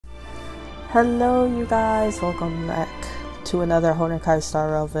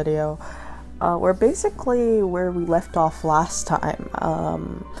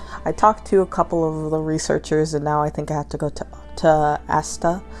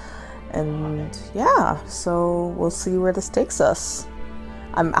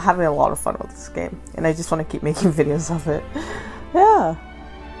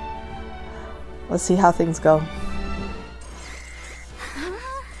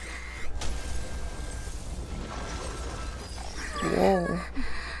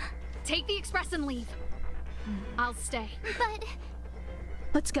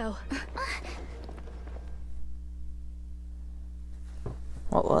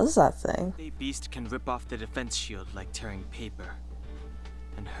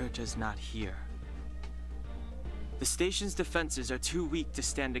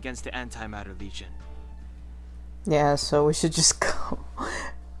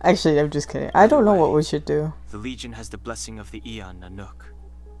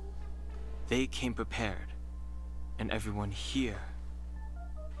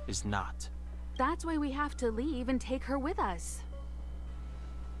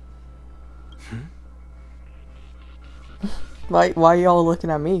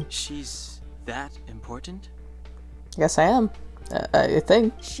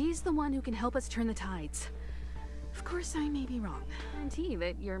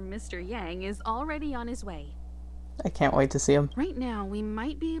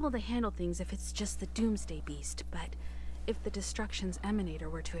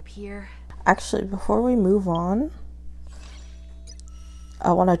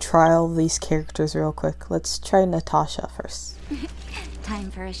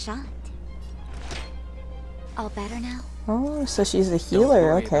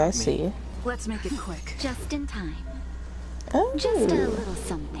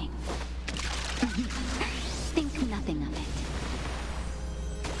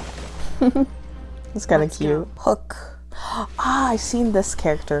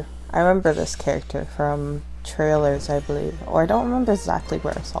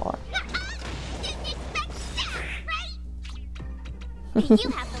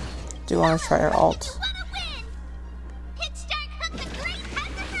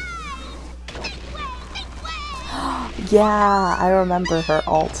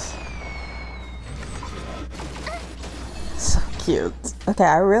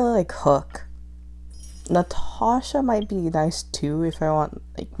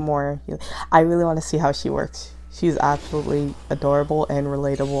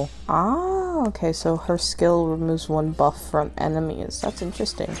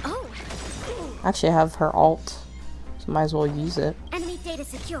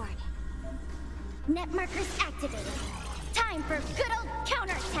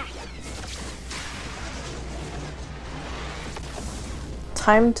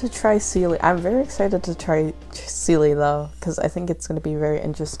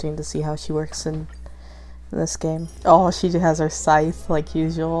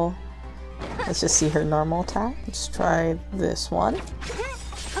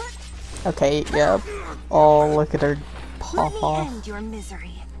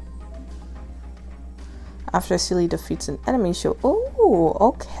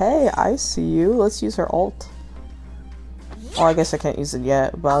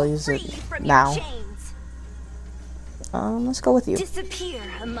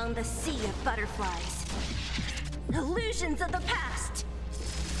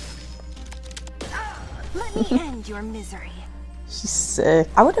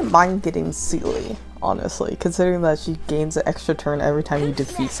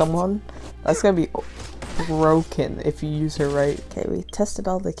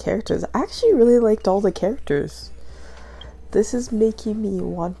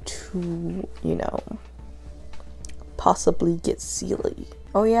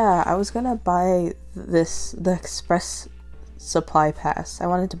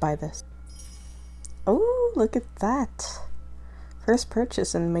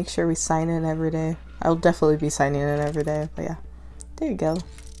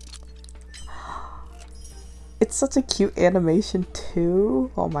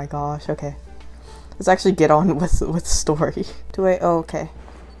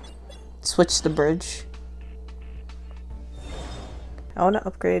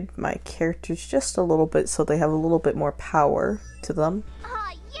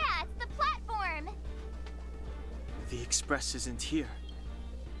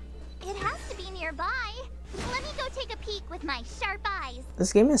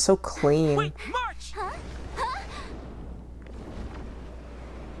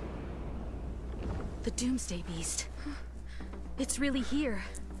The Doomsday Beast. It's really here.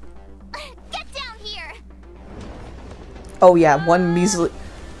 Get down here! Oh yeah, one measly...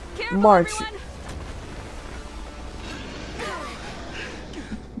 Careful, March. everyone.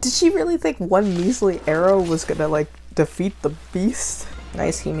 Did she really think one measly arrow was gonna, like, defeat the beast?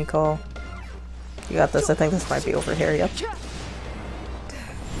 Nice, Himiko. You got this. I think this might be over here, yep.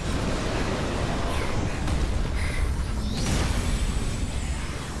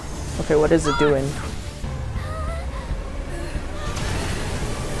 Okay, what is it doing?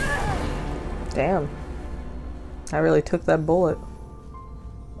 Damn. I really took that bullet.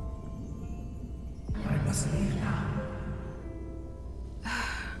 I must leave now.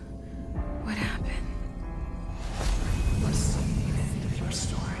 What happened? Must see the end of your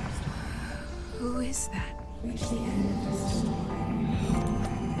story. Who is that? Reach the end of this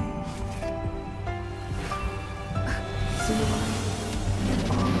story.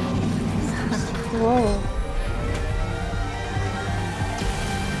 Whoa.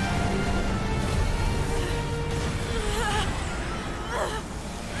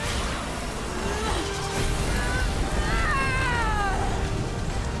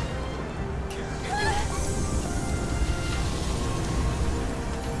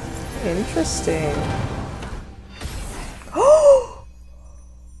 Interesting. Oh!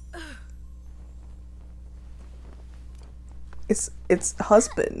 It's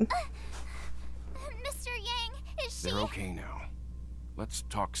husband. Mr. Yang, is she... They're okay now. Let's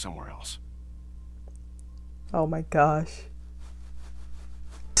talk somewhere else. Oh my gosh.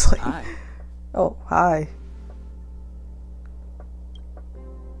 It's like, Hi. oh, hi.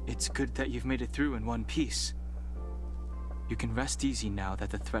 It's good that you've made it through in one piece. You can rest easy now that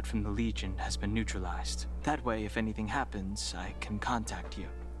the threat from the Legion has been neutralized. That way, if anything happens, I can contact you.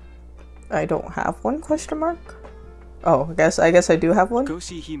 I don't have one, question mark? Oh, I guess I do have one? Go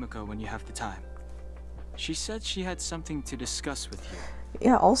see Himiko when you have the time. She said she had something to discuss with you.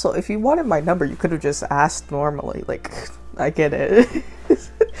 Yeah, also, if you wanted my number, you could have just asked normally. Like, I get it.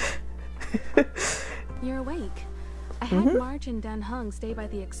 You're awake. I had Marge and Dan Hung stay by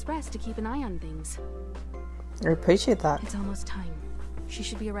the Express to keep an eye on things. I appreciate that. It's almost time. She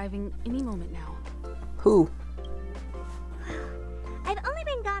should be arriving any moment now. Who? I've only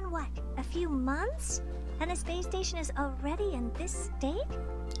been gone, what, a few months? And the space station is already in this state?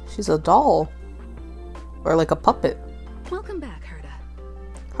 She's a doll. Or like a puppet. Welcome back, Herta.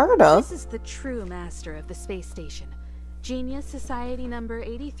 Herta? This is the true master of the space station. Genius Society number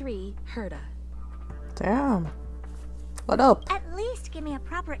 83, Herta. Damn. What up? At least give me a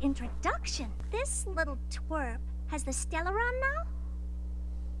proper introduction. This little twerp has the Stellaron now?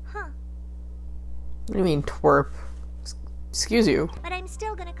 Huh. What do you mean, twerp? Excuse you. But I'm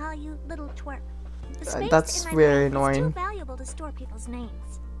still gonna call you little twerp. The space That's in my very brain is too annoying. valuable to store people's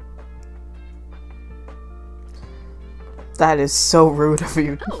names. That is so rude of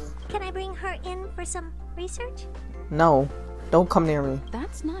you. Oh, Can I bring her in for some research? No. Don't come near me.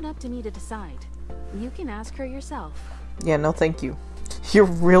 that's not up to me to decide. You can ask her yourself. Yeah, no thank you. You're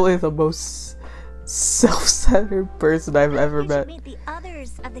really the most self-centered person I've ever You met. should meet the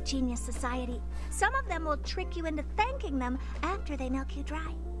others of the Genius Society. Some of them will trick you into thanking them after they milk you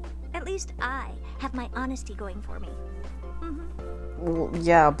dry. At least I have my honesty going for me. Well,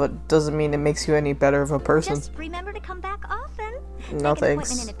 yeah, but doesn't mean it makes you any better of a person. Just remember to come back often. No Make an appointment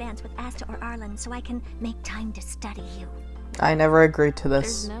thanks. in advance with Asta or Arlen so I can make time to study you. I never agreed to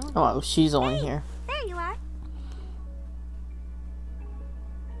this. There's no- Oh, she's only Hey. here. There you are.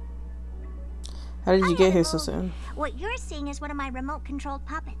 How did you get here so Hello. soon? What you're seeing is one of my remote-controlled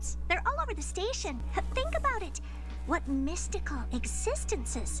puppets. They're all over the station. Think about it. What mystical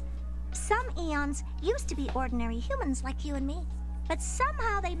existences. Some eons used to be ordinary humans like you and me. But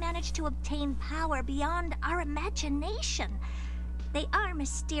somehow they managed to obtain power beyond our imagination. They are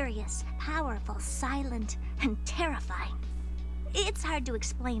mysterious, powerful, silent, and terrifying. It's hard to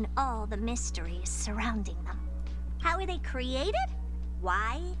explain all the mysteries surrounding them. How were they created?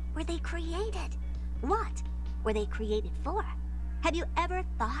 Why were they created? What were they created for? Have you ever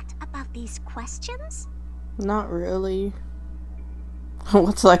thought about these questions? Not really.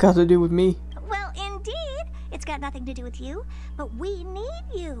 What's that got to do with me? Well, indeed. It's got nothing to do with you, but we need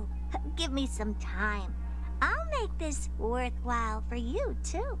you. Give me some time. I'll make this worthwhile for you,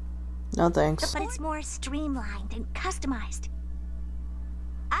 too. No thanks. But it's more streamlined and customized.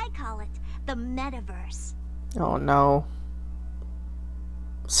 I call it the metaverse. Oh no.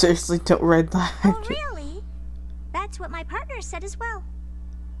 Seriously, don't write that. Oh, really? That's what my partner said as well.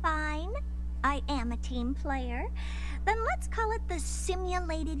 Fine. I am a team player. Then let's call it the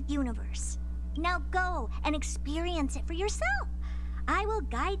simulated universe. Now go and experience it for yourself. I will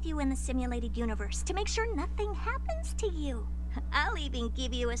guide you in the simulated universe to make sure nothing happens to you. I'll even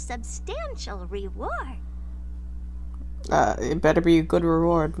give you a substantial reward. It better be a good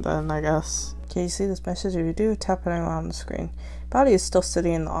reward then, I guess. Can you see this message? If you do, tap it on the screen. Body is still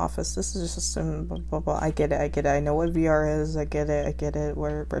sitting in the office. This is just blah, blah, blah. I get it. I know what VR is. I get it.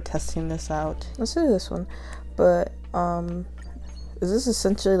 We're testing this out. Let's do this one. But, is this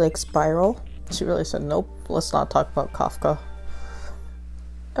essentially like Spiral? She really said, nope, let's not talk about Kafka.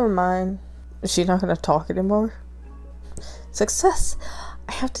 Never mind. Is she not gonna talk anymore? Success!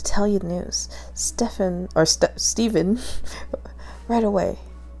 I have to tell you the news. Steven, right away.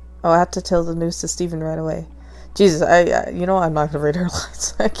 Oh, I have to tell the news to Steven right away. Jesus, you know what? I'm not gonna read her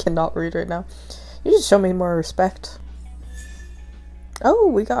lines. I cannot read right now. You should show me more respect. Oh,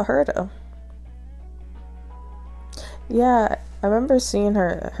 we got Herta. Yeah, I remember seeing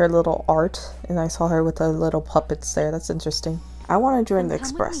her little art, and I saw her with the little puppets there. That's interesting. I want to join the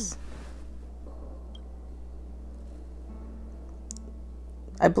Express.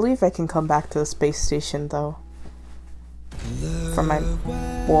 I believe I can come back to the space station, though. For my...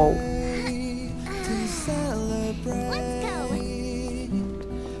 Whoa. Let's go.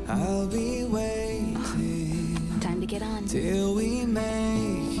 I'll be waiting Time to get on. till we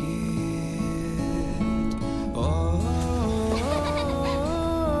make it. Oh,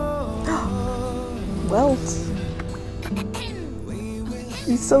 Well,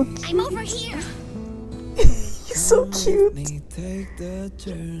 he's so cute. I'm over here. He's so cute. take the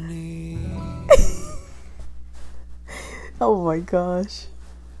journey. Oh my gosh.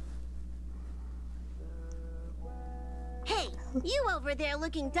 Hey, you over there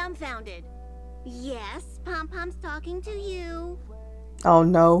looking dumbfounded. Yes, Pom-Pom's talking to you. Oh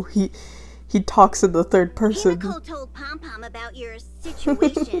no, he talks in the third person. Himiko told Pom-Pom about your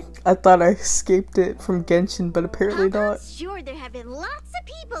situation. I thought I escaped it from Genshin, but apparently not. Pom-Pom's sure there have been lots of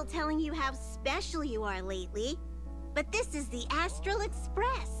people telling you how special you are lately. But this is the Astral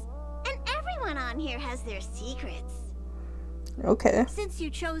Express, and everyone on here has their secrets. Okay. Since you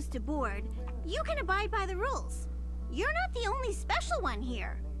chose to board, you can abide by the rules. You're not the only special one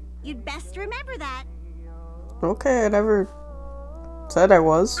here. You'd best remember that. Okay, I never said I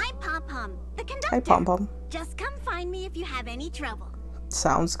was. I'm Pom-Pom, the conductor. Hi, Pom-Pom. Just come find me if you have any trouble.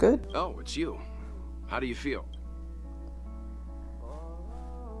 Sounds good. Oh, it's you. How do you feel?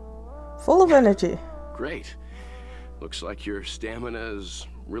 Full of energy. Great. Looks like your stamina is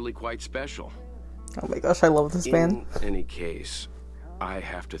really quite special. Oh my gosh, I love this man. In any case, I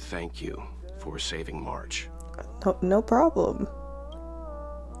have to thank you for saving March. No problem.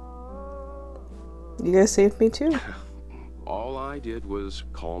 You guys saved me too. All I did was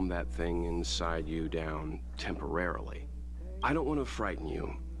calm that thing inside you down temporarily. I don't want to frighten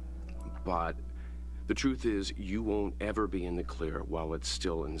you, but the truth is you won't ever be in the clear while it's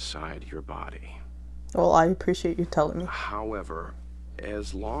still inside your body. Well, I appreciate you telling me. However,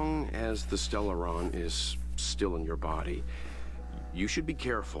 as long as the Stellaron is still in your body, you should be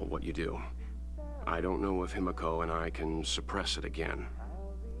careful what you do. I don't know if Himiko and I can suppress it again.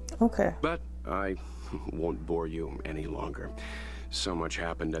 Okay. But I won't bore you any longer. So much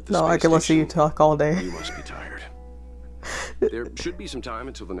happened at the No, space I can listen to you station. talk all day. You must be tired. There should be some time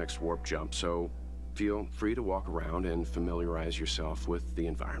until the next warp jump, so feel free to walk around and familiarize yourself with the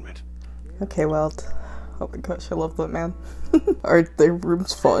environment. Okay, well, oh my gosh, I love that man. Are their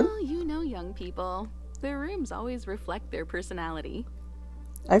rooms fun? Well, you know young people. Their rooms always reflect their personality.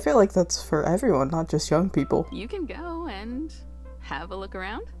 I feel like that's for everyone, not just young people. You can go and have a look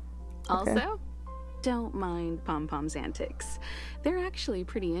around. Okay. Also, don't mind Pom-Pom's antics. They're actually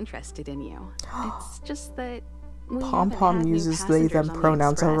pretty interested in you. It's just that we haven't Pom-Pom had new uses they, them passengers on the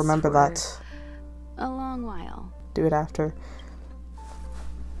pronouns, I'll Express remember for that. a long while. Do it after.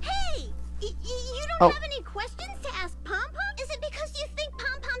 Hey! You Oh. don't have any questions to ask Pom-Pom? Is it because you think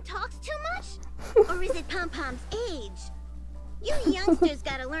Pom-Pom talks too much? Or is it Pom-Pom's age? You youngsters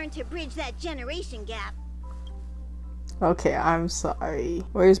gotta learn to bridge that generation gap. Okay, I'm sorry.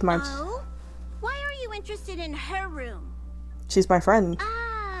 Where's my... Oh? Why are you interested in her room? She's my friend.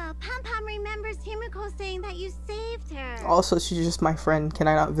 Ah, Pom-Pom remembers Himiko saying that you saved her. Also, she's just my friend. Can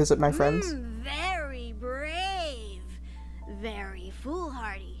I not visit my friends? Very brave. Very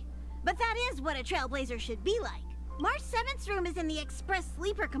foolhardy. But that is what a trailblazer should be like. March 7th's room is in the express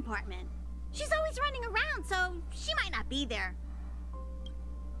sleeper compartment. She's always running around, so she might not be there.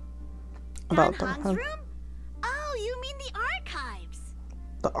 About Don them, Hong's room? Oh, you mean the archives.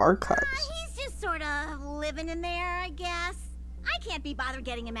 The archives. He's just sort of living in there, I guess. I can't be bothered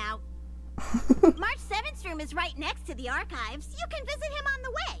getting him out. March 7th's room is right next to the archives. You can visit him on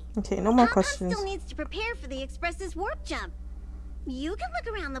the way. Okay, no more Pom-Pom questions. still needs to prepare for the Express's warp jump. You can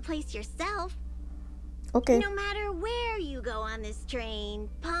look around the place yourself. Okay. No matter where you go on this train,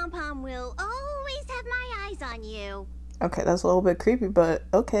 Pom Pom will always have my eyes on you. Okay, that's a little bit creepy, but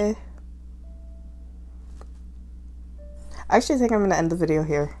okay. I actually think I'm going to end the video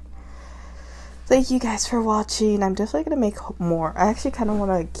here. Thank you guys for watching. I'm definitely going to make more. I actually kind of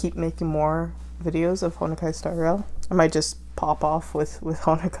want to keep making more videos of Honkai Star Rail. I might just pop off with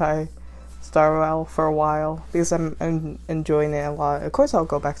Honkai Star Rail for a while because I'm enjoying it a lot. Of course I'll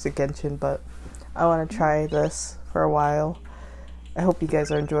go back to Genshin, but I want to try this for a while. I hope you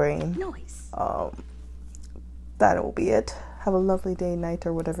guys are enjoying. Noise. That will be it. Have a lovely day, night,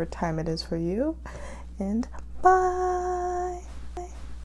 or whatever time it is for you. And bye!